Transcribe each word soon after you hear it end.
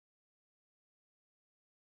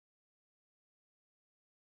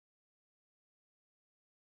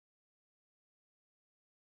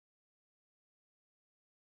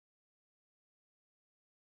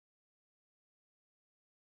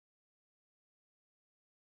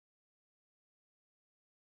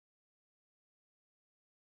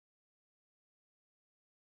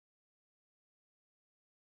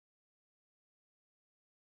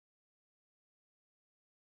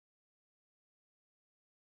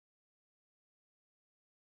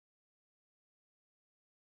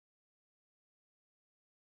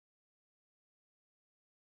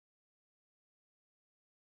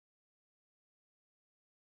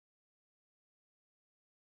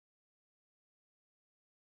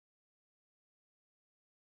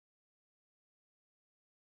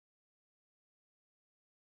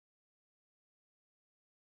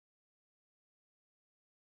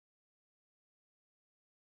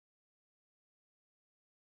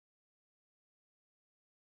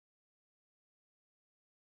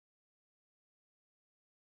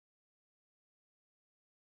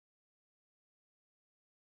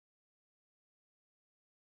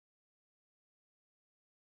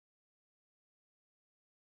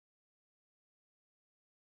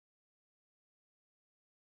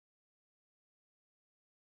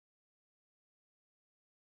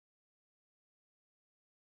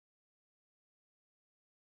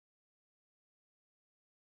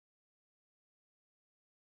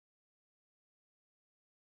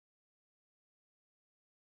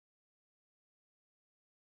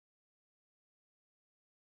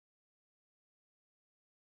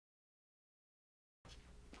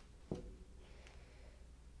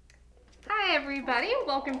everybody.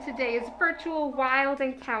 Welcome to today's virtual wild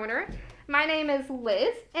encounter. My name is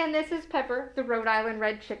Liz, and this is Pepper, the Rhode Island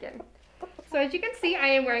red chicken. So as you can see, I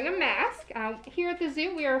am wearing a mask. Here at the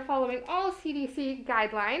zoo, we are following all CDC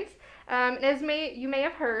guidelines. As you may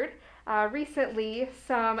have heard, recently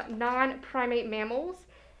some non-primate mammals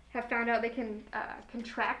have found out they can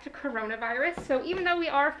contract coronavirus. So even though we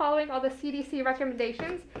are following all the CDC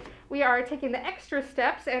recommendations, we are taking the extra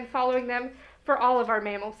steps and following them for all of our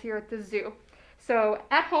mammals here at the zoo. So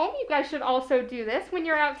at home, you guys should also do this. When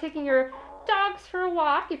you're out taking your dogs for a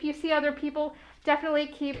walk, if you see other people, definitely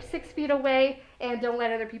keep 6 feet away and don't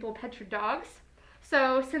let other people pet your dogs.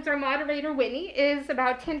 So since our moderator, Whitney, is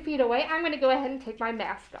about 10 feet away, I'm going to go ahead and take my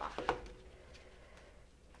mask off.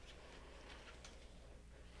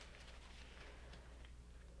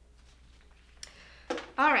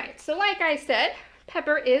 All right, so like I said,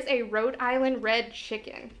 Pepper is a Rhode Island red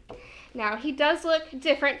chicken. Now, he does look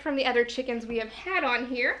different from the other chickens we have had on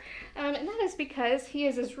here, and that is because he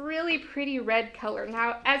is this really pretty red color.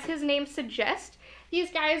 Now, as his name suggests,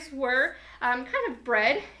 these guys were kind of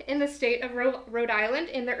bred in the state of Rhode Island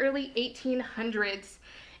in the early 1800s.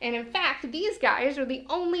 And in fact, these guys are the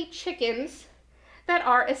only chickens that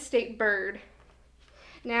are a state bird.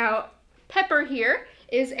 Now, Pepper here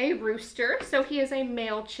is a rooster, so he is a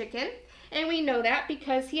male chicken. And we know that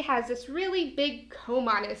because he has this really big comb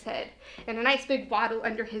on his head and a nice big wattle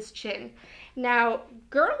under his chin. Now,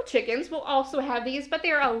 girl chickens will also have these, but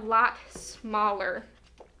they are a lot smaller.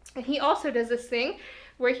 And he also does this thing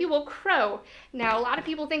where he will crow. Now, a lot of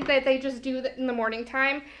people think that they just do that in the morning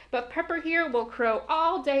time, but Pepper here will crow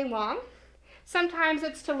all day long. Sometimes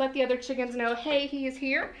it's to let the other chickens know, hey, he is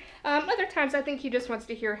here. Other times I think he just wants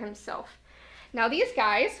to hear himself. Now these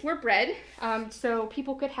guys were bred so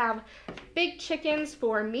people could have big chickens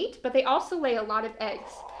for meat, but they also lay a lot of eggs.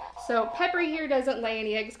 So Pepper here doesn't lay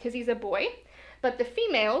any eggs because he's a boy, but the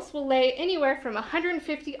females will lay anywhere from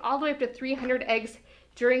 150 all the way up to 300 eggs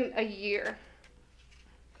during a year.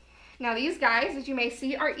 Now these guys, as you may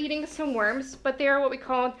see, are eating some worms, but they are what we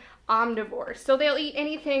call omnivores. So they'll eat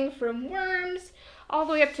anything from worms all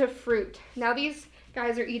the way up to fruit. Now these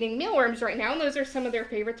guys are eating mealworms right now, and those are some of their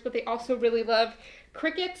favorites, but they also really love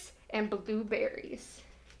crickets and blueberries.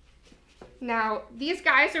 Now, these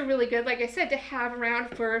guys are really good, like I said, to have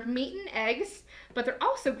around for meat and eggs, but they're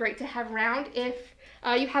also great to have around if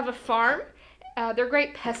you have a farm. They're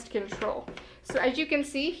great pest control. So as you can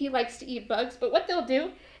see, he likes to eat bugs, but what they'll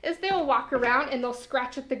do is they'll walk around and they'll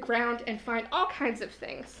scratch at the ground and find all kinds of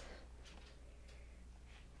things.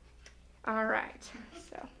 All right,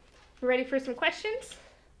 so we're ready for some questions?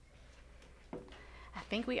 I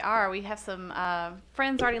think we are. We have some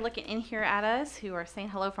friends already looking in here at us who are saying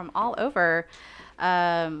hello from all over.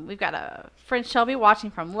 We've got a friend, Shelby, watching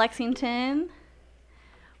from Lexington.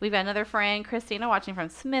 We've got another friend, Christina, watching from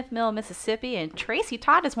Smith Mill, Mississippi. And Tracy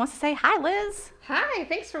Todd just wants to say hi, Liz. Hi,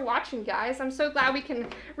 thanks for watching, guys. I'm so glad we can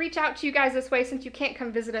reach out to you guys this way since you can't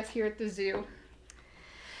come visit us here at the zoo.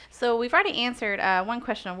 So we've already answered one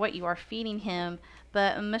question of what you are feeding him.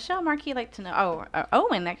 But Michelle Markey like to know,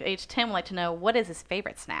 Owen at age 10 would like to know, what is his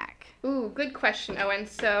favorite snack? Ooh, good question, Owen.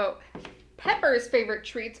 So Pepper's favorite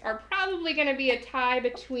treats are probably going to be a tie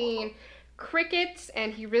between crickets,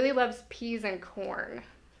 and he really loves peas and corn.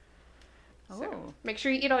 So make sure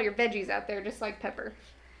you eat all your veggies out there, just like Pepper.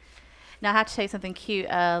 Now I have to say something cute.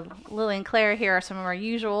 Lily and Claire here are some of our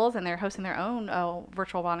usuals, and they're hosting their own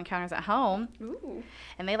virtual wild encounters at home. Ooh.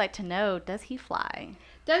 And they like to know, does he fly?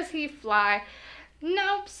 Does he fly?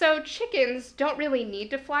 Nope. So chickens don't really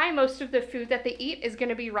need to fly. Most of the food that they eat is going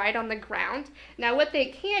to be right on the ground. Now what they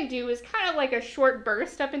can do is kind of like a short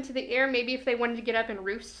burst up into the air, maybe if they wanted to get up and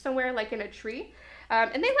roost somewhere like in a tree.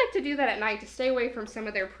 And they like to do that at night to stay away from some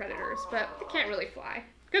of their predators, but they can't really fly.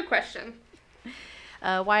 Good question.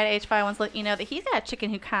 Wyatt at age 5 wants to let you know that he's got a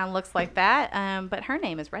chicken who kind of looks like that, but her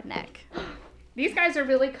name is Redneck. These guys are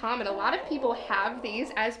really common. A lot of people have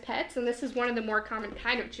these as pets, and this is one of the more common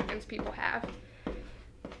kind of chickens people have.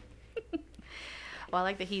 Well, I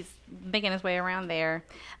like that he's making his way around there.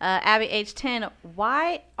 Abby, age 10,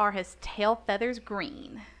 why are his tail feathers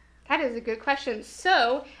green? That is a good question.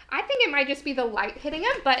 So, I think it might just be the light hitting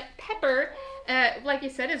him, but Pepper, like you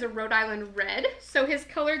said, is a Rhode Island red. So his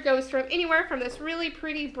color goes from anywhere from this really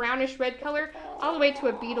pretty brownish red color all the way to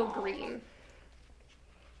a beetle green.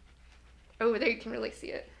 Oh, there you can really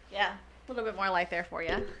see it. Yeah, a little bit more light there for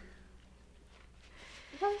you. Look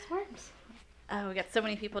at those worms. Oh, we got so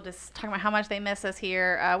many people just talking about how much they miss us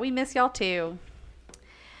here. We miss y'all too.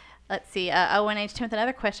 Let's see. Owen, age 10 with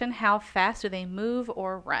another question. How fast do they move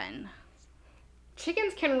or run?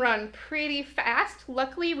 Chickens can run pretty fast.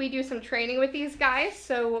 Luckily, we do some training with these guys.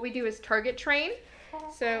 So what we do is target train.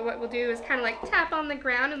 So what we'll do is kind of like tap on the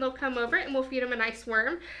ground and they'll come over and we'll feed them a nice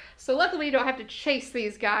worm. So luckily we don't have to chase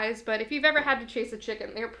these guys, but if you've ever had to chase a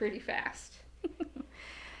chicken, they're pretty fast.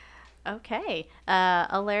 Okay.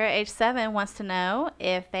 Alara, age 7, wants to know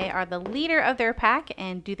if they are the leader of their pack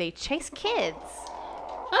and do they chase kids?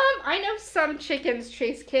 I know some chickens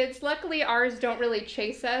chase kids. Luckily ours don't really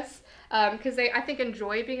chase us because they, I think,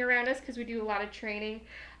 enjoy being around us because we do a lot of training.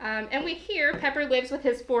 And we hear Pepper lives with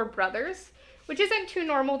his 4 brothers, which isn't too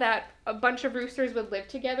normal that a bunch of roosters would live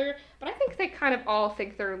together, but I think they kind of all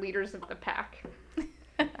think they're leaders of the pack.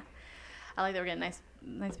 I like that we're getting a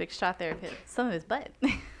nice big shot there of some of his butt.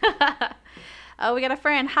 Oh, we got a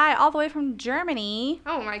friend. Hi, all the way from Germany.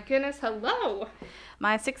 Oh my goodness, hello.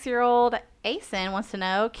 My 6-year-old Asen wants to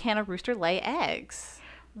know, can a rooster lay eggs?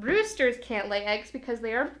 Roosters can't lay eggs because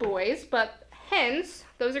they are boys, but hens,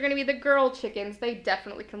 those are going to be the girl chickens, they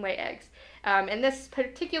definitely can lay eggs. In this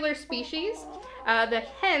particular species, the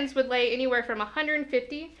hens would lay anywhere from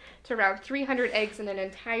 150 to around 300 eggs in an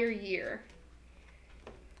entire year.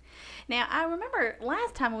 Now, I remember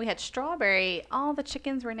last time when we had Strawberry, all the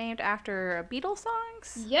chickens were named after Beatles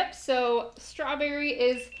songs. Yep, so Strawberry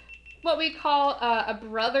is what we call a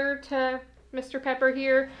brother to Mr. Pepper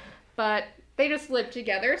here, but they just live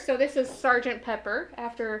together. So this is Sergeant Pepper,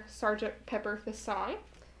 after Sergeant Pepper, the song.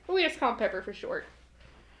 But we just call him Pepper for short.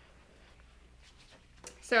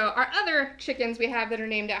 So our other chickens we have that are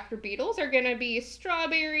named after Beatles are going to be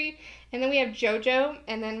Strawberry, and then we have JoJo,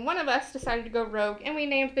 and then one of us decided to go rogue, and we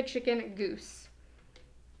named the chicken Goose.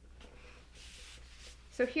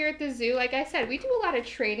 So here at the zoo, like I said, we do a lot of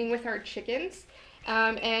training with our chickens,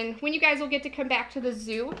 and when you guys will get to come back to the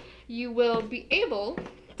zoo, you will be able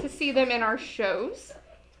to see them in our shows.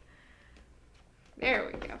 There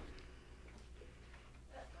we go.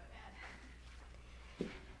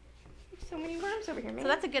 So many worms over here, man. So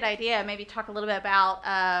that's a good idea. Maybe talk a little bit about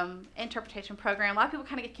interpretation program. A lot of people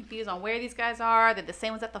kind of get confused on where these guys are. They're the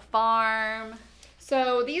same ones at the farm.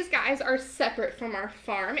 So these guys are separate from our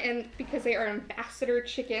farm, and because they are ambassador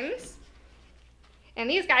chickens. And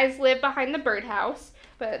these guys live behind the birdhouse,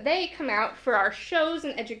 but they come out for our shows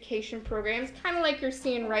and education programs, kind of like you're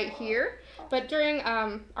seeing right here. But during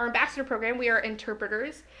our ambassador program, we are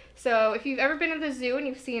interpreters. So if you've ever been to the zoo and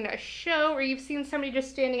you've seen a show or you've seen somebody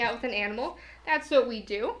just standing out with an animal, that's what we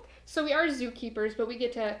do. So we are zookeepers, but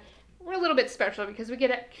we're a little bit special because we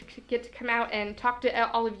get to come out and talk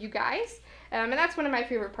to all of you guys. And that's one of my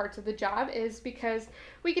favorite parts of the job, is because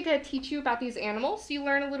we get to teach you about these animals, so you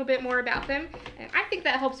learn a little bit more about them. And I think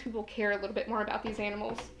that helps people care a little bit more about these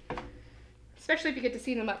animals, especially if you get to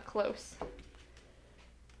see them up close.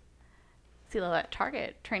 See all that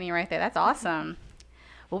target training right there. That's awesome.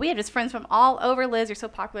 Well, we have just friends from all over. Liz, you're so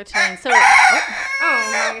popular today. And so, oh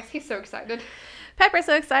my gosh, he's so excited. Pepper's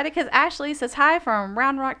so excited because Ashley says hi from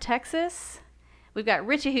Round Rock, Texas. We've got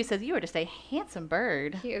Richie who says, you are just a handsome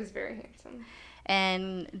bird. He is very handsome.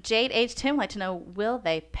 And Jade, age 10, would like to know, will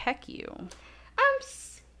they peck you?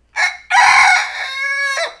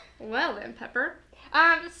 Well then, Pepper.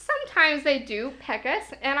 Sometimes they do peck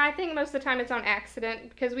us, and I think most of the time it's on accident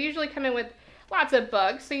because we usually come in with lots of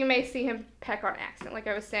bugs, so you may see him peck on accident, like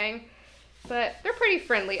I was saying. But they're pretty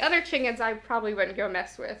friendly. Other chickens I probably wouldn't go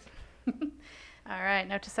mess with. All right,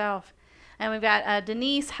 note to self. And we've got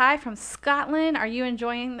Denise, hi from Scotland. Are you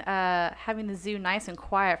enjoying having the zoo nice and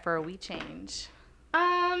quiet for a wee change?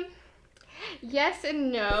 Yes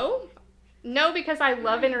and no. No, because I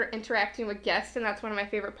love interacting with guests, and that's one of my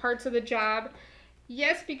favorite parts of the job.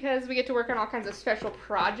 Yes, because we get to work on all kinds of special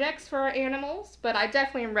projects for our animals, but I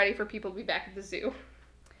definitely am ready for people to be back at the zoo.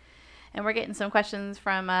 And we're getting some questions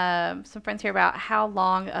from some friends here about how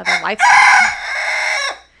long the life...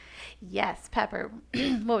 Yes, Pepper.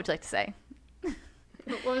 What would you like to say?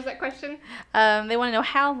 What was that question? They want to know,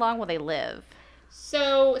 how long will they live?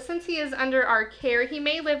 So, since he is under our care, he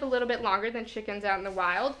may live a little bit longer than chickens out in the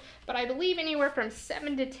wild, but I believe anywhere from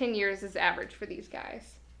 7 to 10 years is average for these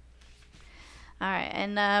guys. All right,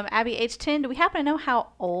 and Abby, age 10, do we happen to know how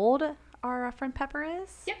old our friend Pepper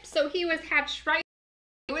is? Yep, so he was hatched right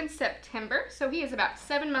in September, so he is about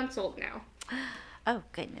 7 months old now. Oh,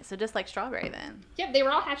 goodness. So just like Strawberry then. Yep, they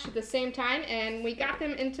were all hatched at the same time, and we got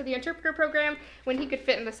them into the interpreter program when he could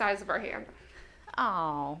fit in the size of our hand.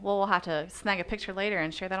 Oh, well, we'll have to snag a picture later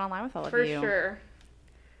and share that online with all of you. For sure.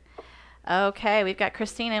 Okay, we've got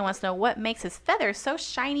Christina who wants to know what makes his feathers so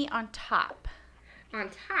shiny on top. on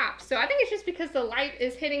top. So I think it's just because the light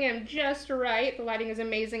is hitting him just right. The lighting is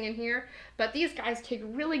amazing in here. But these guys take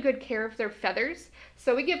really good care of their feathers.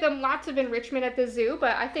 So we give them lots of enrichment at the zoo,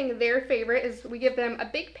 but I think their favorite is we give them a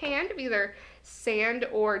big pan of either sand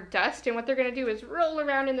or dust, and what they're going to do is roll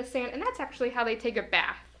around in the sand, and that's actually how they take a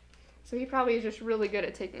bath. So he probably is just really good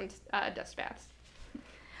at taking dust baths.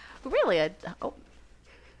 Really? Oh,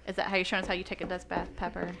 is that how you're showing us how you take a dust bath,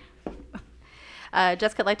 Pepper?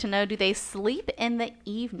 Jessica would like to know, do they sleep in the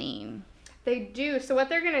evening? They do. So what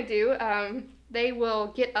they're going to do, they will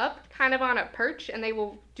get up kind of on a perch, and they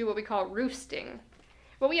will do what we call roosting.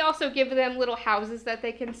 But we also give them little houses that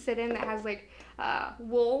they can sit in that has like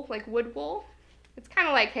wool, like wood wool. It's kind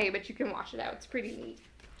of like hay, but you can wash it out. It's pretty neat.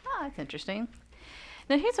 Oh, that's interesting.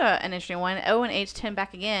 Now here's an interesting one. O and H10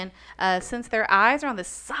 back again. Since their eyes are on the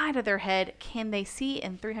side of their head, can they see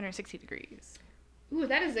in 360 degrees? Ooh,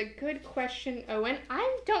 that is a good question, Owen.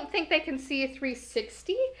 I don't think they can see a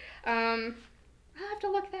 360. I'll have to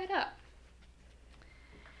look that up.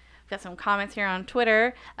 Got some comments here on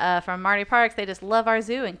Twitter from Marty Parks. They just love our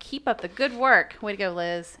zoo and keep up the good work. Way to go,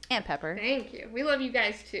 Liz and Pepper. Thank you. We love you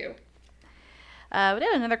guys too. We have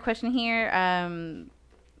another question here.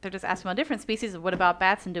 They're just asking about different species. What about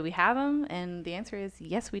bats, and do we have them? And the answer is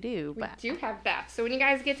yes, we do. We do have bats. So when you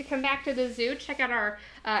guys get to come back to the zoo, check out our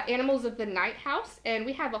Animals of the Night house, and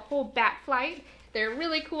we have a whole bat flight. They're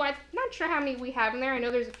really cool. I'm not sure how many we have in there. I know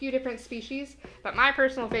there's a few different species, but my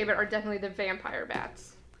personal favorite are definitely the vampire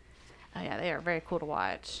bats. Oh yeah, they are very cool to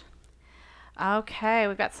watch. Okay,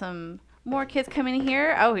 we've got some more kids coming in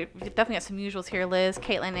here. Oh, we've definitely got some usuals here, Liz.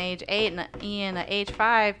 Caitlin, age 8, and Ian, age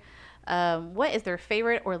 5. What is their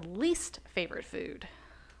favorite or least favorite food?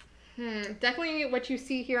 Definitely what you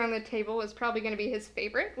see here on the table is probably going to be his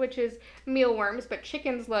favorite, which is mealworms, but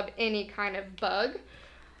chickens love any kind of bug.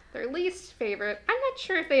 Their least favorite, I'm not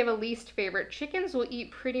sure if they have a least favorite. Chickens will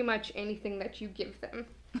eat pretty much anything that you give them.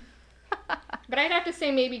 But I'd have to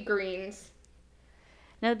say maybe greens.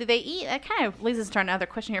 Now, do they eat, that kind of leads us to another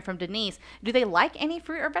question here from Denise. Do they like any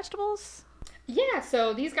fruit or vegetables? Yeah,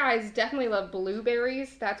 so these guys definitely love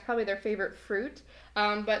blueberries. That's probably their favorite fruit.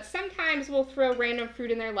 But sometimes we'll throw random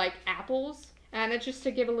fruit in there like apples, and it's just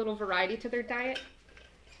to give a little variety to their diet.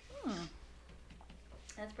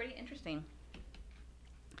 That's pretty interesting.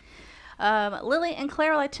 Lily and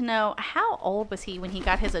Claire would like to know, how old was he when he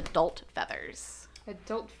got his adult feathers?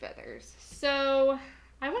 Adult feathers. So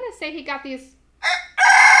I want to say he got these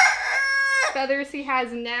feathers he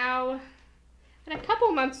has now at a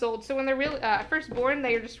couple months old. So when they're really first born,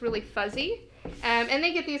 they are just really fuzzy, and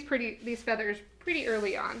they get these feathers pretty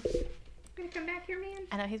early on. You gonna come back here, man?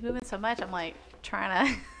 I know he's moving so much. I'm like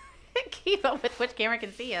trying to keep up with which camera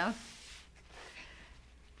can see him.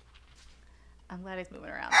 I'm glad he's moving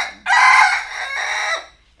around.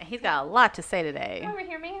 And he's got a lot to say today. Over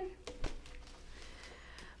here, man.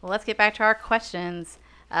 Well, let's get back to our questions.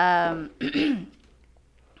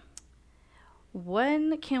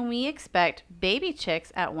 When can we expect baby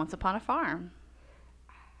chicks at Once Upon a Farm?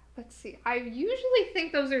 Let's see. I usually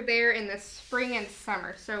think those are there in the spring and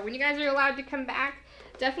summer. So when you guys are allowed to come back,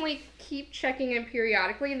 definitely keep checking in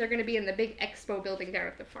periodically, and they're going to be in the big expo building down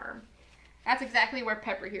at the farm. That's exactly where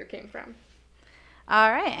Pepper here came from. All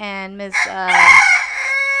right, and Ms.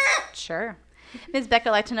 Sure. Ms. Becca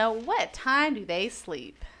would like to know, what time do they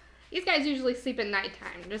sleep? These guys usually sleep at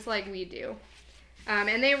nighttime, just like we do.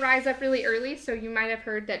 And they rise up really early, so you might have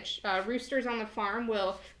heard that roosters on the farm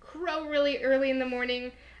will crow really early in the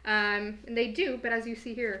morning. And they do, but as you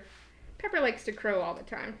see here, Pepper likes to crow all the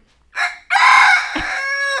time.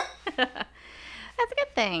 That's a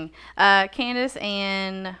good thing. Candace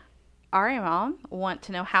and Ariamon want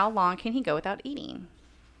to know, how long can he go without eating?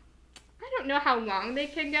 I don't know how long they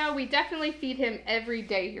can go. We definitely feed him every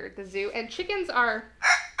day here at the zoo, and chickens are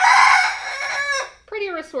pretty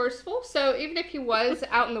resourceful, so even if he was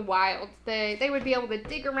out in the wild, they would be able to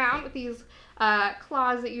dig around with these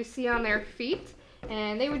claws that you see on their feet,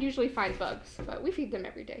 and they would usually find bugs, but we feed them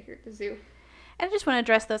every day here at the zoo. And I just want to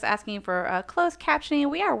address those asking for closed captioning.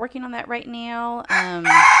 We are working on that right now.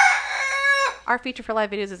 Our feature for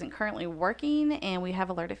live videos isn't currently working, and we have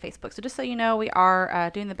alerted Facebook. So just so you know, we are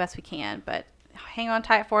doing the best we can, but hang on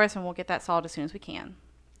tight for us, and we'll get that solved as soon as we can.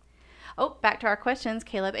 Oh, back to our questions.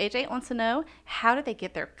 Caleb, age 8, wants to know, how do they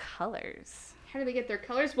get their colors? How do they get their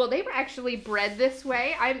colors? Well, they were actually bred this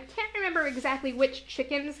way. I can't remember exactly which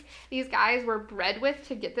chickens these guys were bred with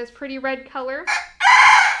to get this pretty red color.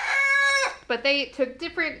 But they took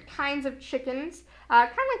different kinds of chickens, kind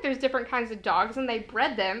of like there's different kinds of dogs, and they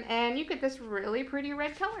bred them, and you get this really pretty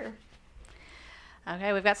red color.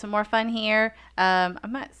 Okay, we've got some more fun here. I'm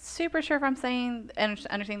not super sure if I'm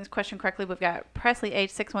understanding this question correctly. We've got Presley,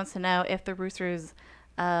 age 6, wants to know if the roosters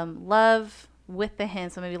love with the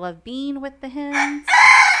hens. So maybe love being with the hens.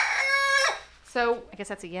 So I guess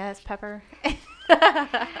that's a yes, Pepper.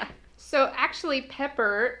 So actually,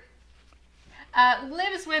 Pepper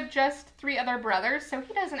lives with just 3 other brothers, so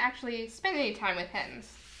he doesn't actually spend any time with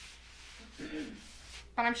hens.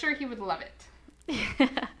 But I'm sure he would love it.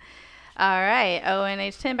 All right. Oh, and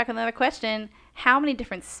age 10, back with another question. How many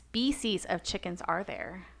different species of chickens are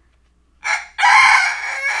there?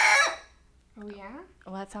 Oh, yeah?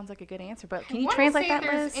 Well, that sounds like a good answer, but can you translate that,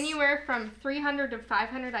 there's Liz? anywhere from 300 to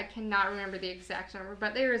 500. I cannot remember the exact number,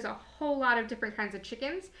 but there is a whole lot of different kinds of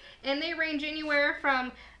chickens, and they range anywhere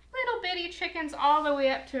from little bitty chickens all the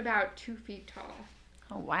way up to about 2 feet tall.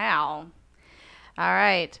 Oh, wow. All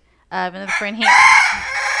right. Another friend here.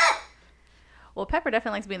 Well, Pepper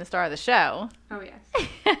definitely likes being the star of the show. Oh, yes.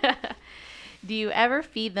 Do you ever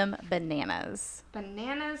feed them bananas?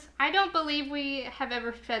 Bananas? I don't believe we have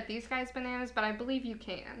ever fed these guys bananas, but I believe you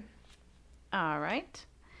can. All right.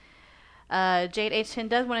 Jade H10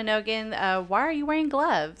 does want to know again, why are you wearing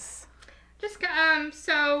gloves? Just,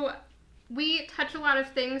 so we touch a lot of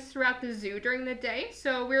things throughout the zoo during the day,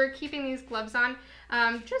 so we're keeping these gloves on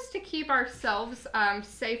just to keep ourselves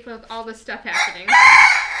safe with all the stuff happening.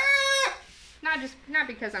 Not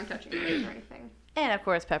because I'm touching things or anything. And of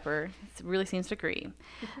course, Pepper really seems to agree.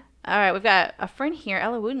 All right, we've got a friend here,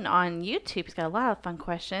 Ella Wooden, on YouTube. He's got a lot of fun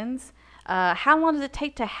questions. How long does it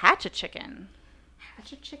take to hatch a chicken?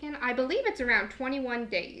 Hatch a chicken? I believe it's around 21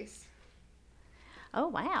 days. Oh,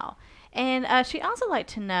 wow. And she'd also like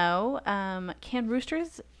to know, can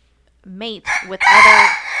roosters mate with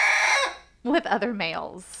other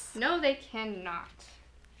males? No, they cannot.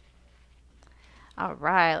 All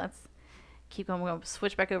right, let's keep going. We're going to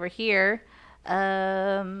switch back over here.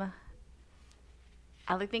 I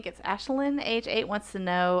think it's Ashlyn, age 8, wants to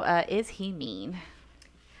know, is he mean?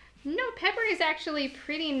 No, Pepper is actually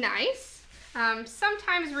pretty nice.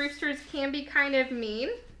 Sometimes roosters can be kind of mean.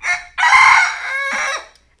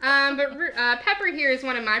 But Pepper here is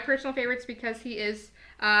one of my personal favorites because he is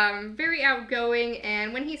very outgoing,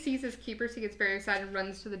 and when he sees his keepers, he gets very excited and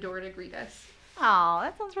runs to the door to greet us. Oh,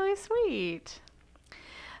 that sounds really sweet.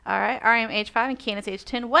 All right, RM age 5 and Candace age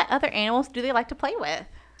 10. What other animals do they like to play with?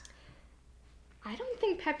 I don't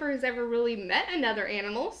think Pepper has ever really met another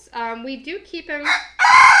animals. We do keep him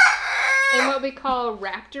in what we call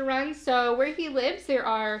raptor runs. So where he lives, there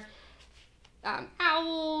are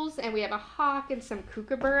owls, and we have a hawk and some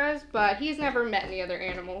kookaburras, but he's never met any other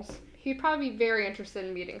animals. He'd probably be very interested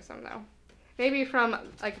in meeting some, though. Maybe from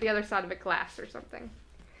like the other side of a glass or something.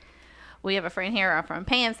 We have a friend here from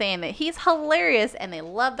Pam saying that he's hilarious and they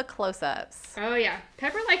love the close-ups. Oh, yeah.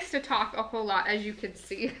 Pepper likes to talk a whole lot, as you can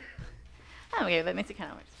see. Oh, yeah, that makes it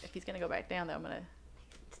kind of... If he's going to go back down, though, I'm going to...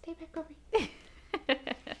 Stay back over.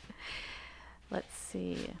 Let's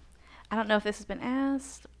see. I don't know if this has been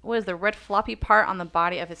asked. What is the red floppy part on the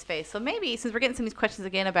body of his face? So maybe, since we're getting some of these questions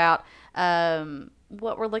again about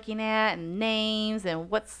what we're looking at and names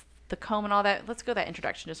and what's the comb and all that, let's go that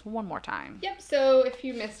introduction just one more time. Yep, so if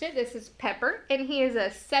you missed it, this is Pepper, and he is a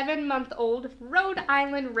 7-month-old Rhode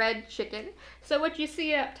Island red chicken. So what you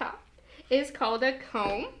see up top is called a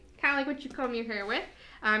comb, kind of like what you comb your hair with.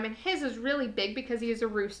 And his is really big because he is a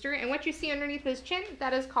rooster, and what you see underneath his chin,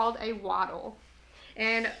 that is called a wattle.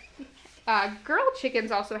 And girl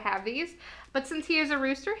chickens also have these, but since he is a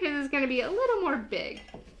rooster, his is going to be a little more big.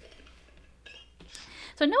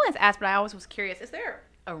 So no one's asked, but I always was curious, is there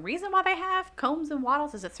a reason why they have combs and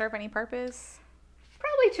wattles? Does it serve any purpose?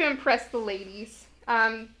 Probably to impress the ladies.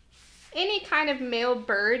 Any kind of male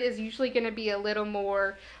bird is usually going to be a little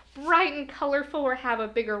more bright and colorful or have a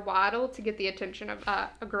bigger wattle to get the attention of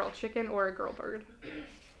a girl chicken or a girl bird.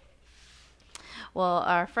 Well,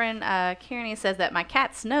 our friend Karen says that my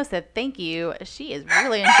cat Snow said thank you. She is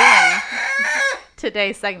really enjoying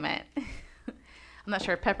today's segment. I'm not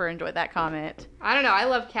sure if Pepper enjoyed that comment. I don't know. I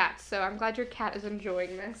love cats, so I'm glad your cat is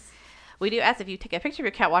enjoying this. We do ask if you take a picture of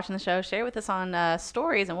your cat watching the show, share it with us on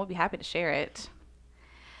stories, and we'll be happy to share it.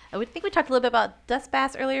 We think we talked a little bit about dust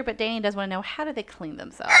baths earlier, but Danny does want to know, how do they clean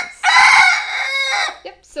themselves?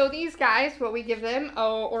 Yep, so these guys, what we give them,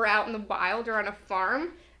 or out in the wild or on a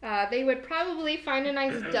farm, they would probably find a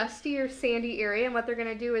nice dusty or sandy area, and what they're going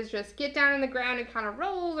to do is just get down in the ground and kind of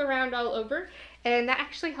roll around all over, and that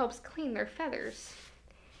actually helps clean their feathers.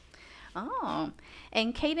 Oh,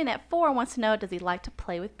 and Caden at 4 wants to know, does he like to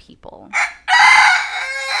play with people?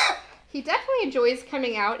 He definitely definitely enjoys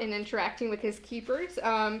coming out and interacting with his keepers.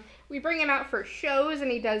 We bring him out for shows and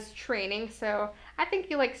he does training, so I think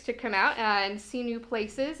he likes to come out and see new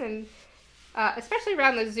places, and especially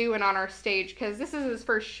around the zoo and on our stage, because this is his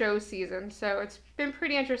first show season, so it's been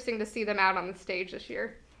pretty interesting to see them out on the stage this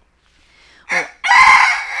year.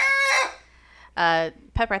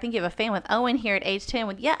 Pepper, I think you have a fan with Owen here at age 10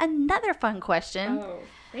 with yet another fun question. Oh,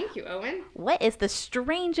 thank you, Owen. What is the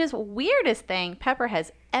strangest, weirdest thing Pepper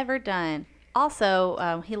has ever done?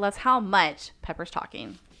 Also, he loves how much Pepper's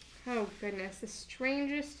talking. Oh, goodness. The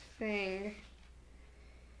strangest thing.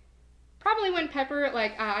 Probably when Pepper,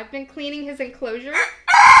 I've been cleaning his enclosure.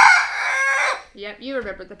 Yep, you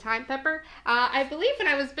remember the time, Pepper. I believe when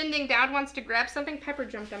I was bending down once to grab something, Pepper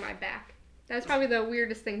jumped on my back. That's probably the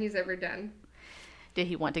weirdest thing he's ever done. Did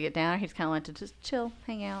he want to get down, or he just kind of wanted to just chill,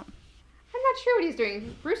 hang out? I'm not sure what he's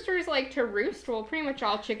doing. Roosters like to roost. Well, pretty much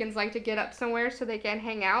all chickens like to get up somewhere so they can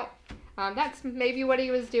hang out. That's maybe what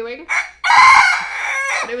he was doing.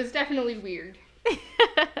 But it was definitely weird.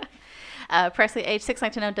 Presley, age 6,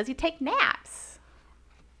 like to know, does he take naps?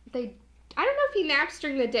 I don't know if he naps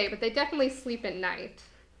during the day, but they definitely sleep at night.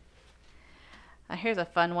 Here's a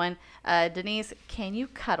fun one. Denise, can you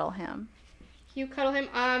cuddle him? You cuddle him?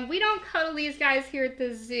 We don't cuddle these guys here at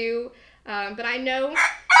the zoo, but I know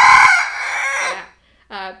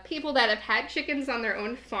people that have had chickens on their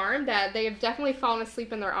own farm that they have definitely fallen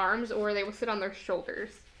asleep in their arms, or they will sit on their shoulders.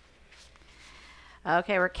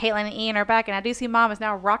 Okay, where Caitlin and Ian are back, and I do see Mom is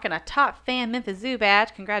now rocking a top fan Memphis Zoo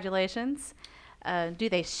badge. Congratulations. Do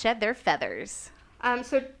they shed their feathers?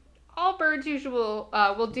 So all birds usually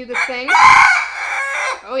will do the thing.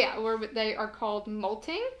 Oh yeah, they are called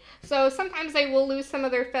molting. So sometimes they will lose some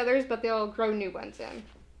of their feathers, but they'll grow new ones in.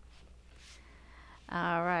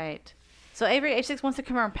 All right. So Avery, age 6, wants to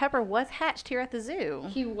confirm Pepper was hatched here at the zoo.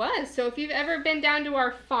 He was. So if you've ever been down to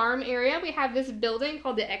our farm area, we have this building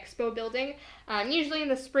called the Expo Building. Usually in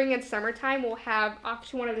the spring and summertime, we'll have off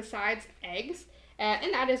to one of the sides eggs,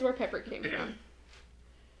 and that is where Pepper came from.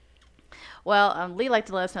 Well, Lee liked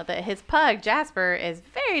to let us know that his pug, Jasper, is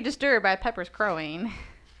very disturbed by Pepper's crowing.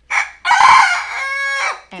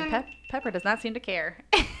 And Pepper does not seem to care.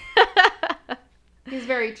 He's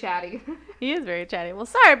very chatty. He is very chatty. Well,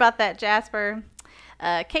 sorry about that, Jasper.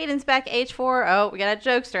 Caden's back, age 4. Oh, we got a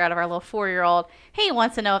jokester out of our little 4-year-old. He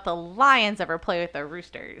wants to know if the lions ever play with the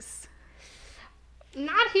roosters.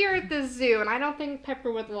 Not here at the zoo, and I don't think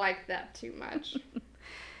Pepper would like that too much.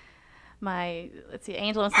 Let's see,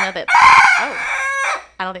 Angel wants to know that. Oh,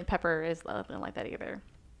 I don't think Pepper is like that either.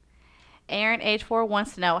 Aaron, age 4,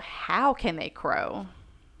 wants to know, how can they crow?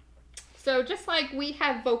 So just like we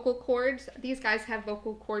have vocal cords, these guys have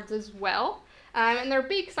vocal cords as well. And their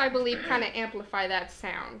beaks, I believe, kind of amplify that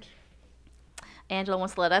sound. Angela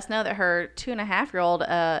wants to let us know that her 2.5-year-old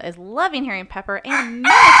is loving hearing Pepper and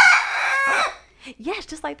yes,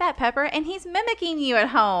 just like that, Pepper. And he's mimicking you at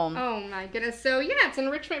home. Oh my goodness. So yeah, it's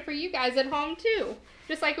enrichment for you guys at home too.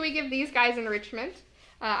 Just like we give these guys enrichment.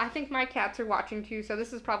 I think my cats are watching too, so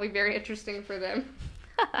this is probably very interesting for them.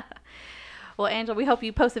 Well, Angela, we hope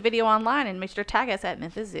you post a video online and make sure to tag us at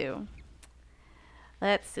Memphis Zoo.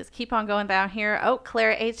 Let's just keep on going down here. Oh,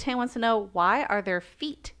 Claire, age 10, wants to know, why are their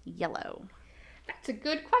feet yellow? That's a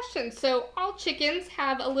good question. So all chickens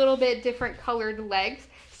have a little bit different colored legs.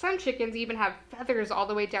 Some chickens even have feathers all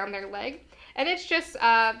the way down their leg. And it's just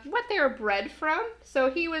what they're bred from.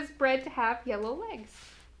 So he was bred to have yellow legs.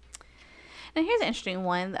 Now, here's an interesting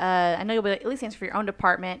one. I know you'll be at least answer for your own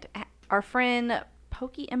department. Our friend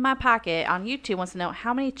Pokey in My Pocket on YouTube wants to know,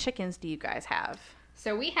 how many chickens do you guys have?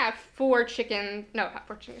 So we have 7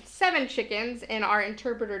 chickens in our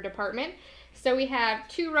interpreter department. So we have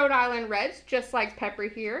 2 Rhode Island Reds, just like Pepper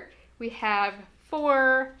here. We have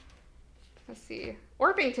 4,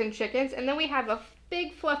 Orpington chickens, and then we have a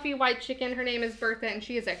big fluffy white chicken. Her name is Bertha, and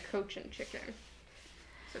she is a Cochin chicken.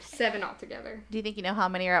 So 7 altogether. Do you think you know how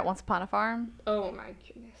many are at Once Upon a Farm? Oh my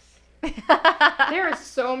goodness. There are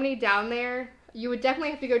so many down there. You would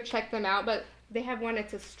definitely have to go check them out, but they have one,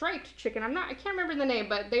 it's a striped chicken. I can't remember the name,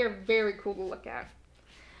 but they are very cool to look at.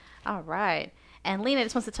 All right. And Lena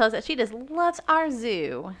just wants to tell us that she just loves our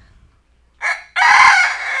zoo.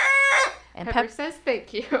 And Pepper says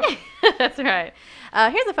thank you. That's right.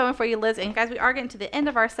 Here's a fun one for you, Liz. And guys, we are getting to the end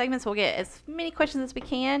of our segments. We'll get as many questions as we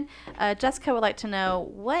can. Jessica would like to know,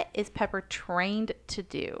 what is Pepper trained to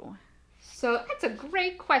do? So that's a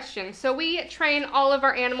great question. So we train all of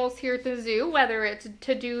our animals here at the zoo, whether it's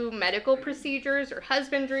to do medical procedures or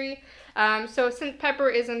husbandry. So since Pepper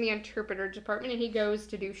is in the interpreter department and he goes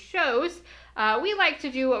to do shows, we like to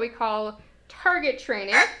do what we call target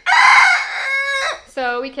training.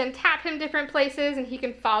 So we can tap him different places and he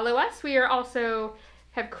can follow us. We are also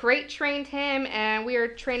have crate trained him, and we are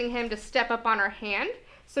training him to step up on our hand.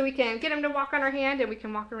 So we can get him to walk on our hand and we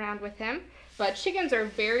can walk around with him. But chickens are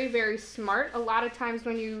very, very smart. A lot of times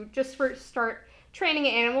when you just first start training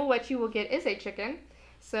an animal, what you will get is a chicken.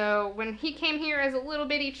 So when he came here as a little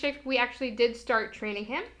bitty chick, we actually did start training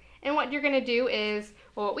him. And what you're going to do is,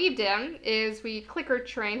 well, what we've done is we clicker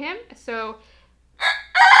train him. So,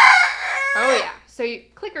 oh yeah, so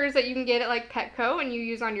clickers that you can get at like Petco and you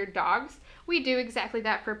use on your dogs. We do exactly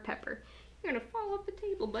that for Pepper. You're going to fall off the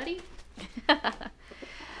table, buddy.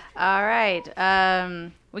 All right.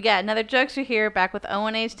 We got another jokester here, back with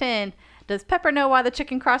Owen age 10. Does Pepper know why the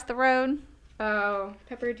chicken crossed the road? Oh,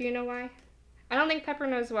 Pepper, do you know why? I don't think Pepper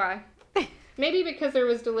knows why. Maybe because there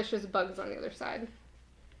was delicious bugs on the other side.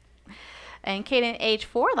 And Kaden, age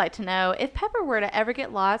 4, would like to know, if Pepper were to ever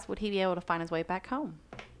get lost, would he be able to find his way back home?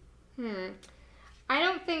 I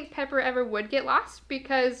don't think Pepper ever would get lost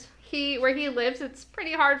because where he lives, it's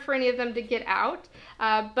pretty hard for any of them to get out.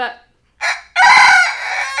 But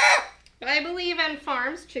I believe in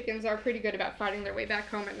farms, chickens are pretty good about finding their way back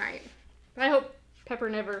home at night. But I hope Pepper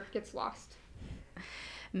never gets lost.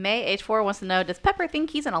 May, age 4, wants to know, does Pepper think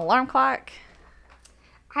he's an alarm clock?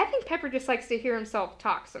 I think Pepper just likes to hear himself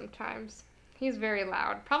talk sometimes. He's very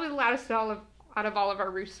loud. Probably the loudest out of all of our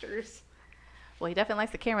roosters. Well, he definitely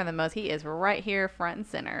likes the camera the most. He is right here front and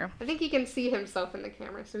center. I think he can see himself in the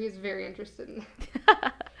camera, so he's very interested in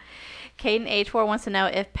Caden, age 4, wants to know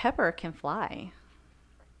if Pepper can fly.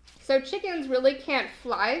 So chickens really can't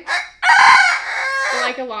fly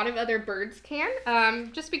like a lot of other birds can,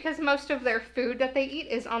 just because most of their food that they eat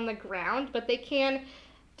is on the ground, but they can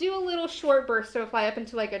do a little short burst to fly up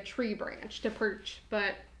into like a tree branch to perch,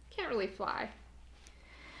 but can't really fly.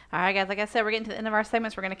 All right, guys, like I said, we're getting to the end of our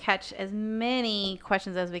segments. We're going to catch as many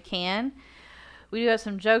questions as we can. We do have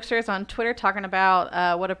some jokesters on Twitter talking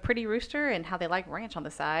about what a pretty rooster and how they like ranch on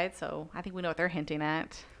the side, so I think we know what they're hinting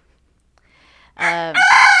at.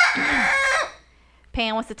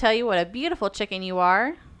 Pam wants to tell you what a beautiful chicken you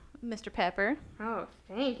are, Mr. Pepper. Oh,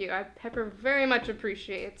 thank you. Pepper very much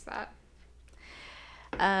appreciates that.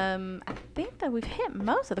 I think that we've hit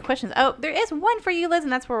most of the questions. Oh, there is one for you, Liz,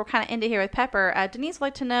 and that's where we'll kind of end it here with Pepper. Denise would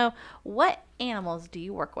like to know, what animals do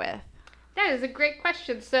you work with? That is a great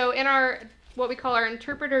question. So in what we call our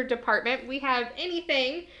interpreter department, we have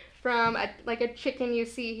anything from like a chicken you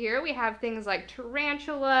see here. We have things like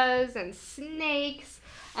tarantulas and snakes,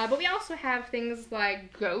 but we also have things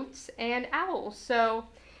like goats and owls. So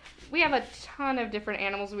we have a ton of different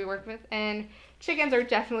animals we work with, and chickens are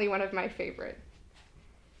definitely one of my favorite.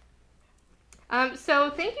 So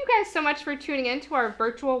thank you guys so much for tuning in to our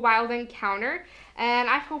virtual wild encounter, and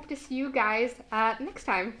I hope to see you guys next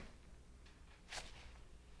time.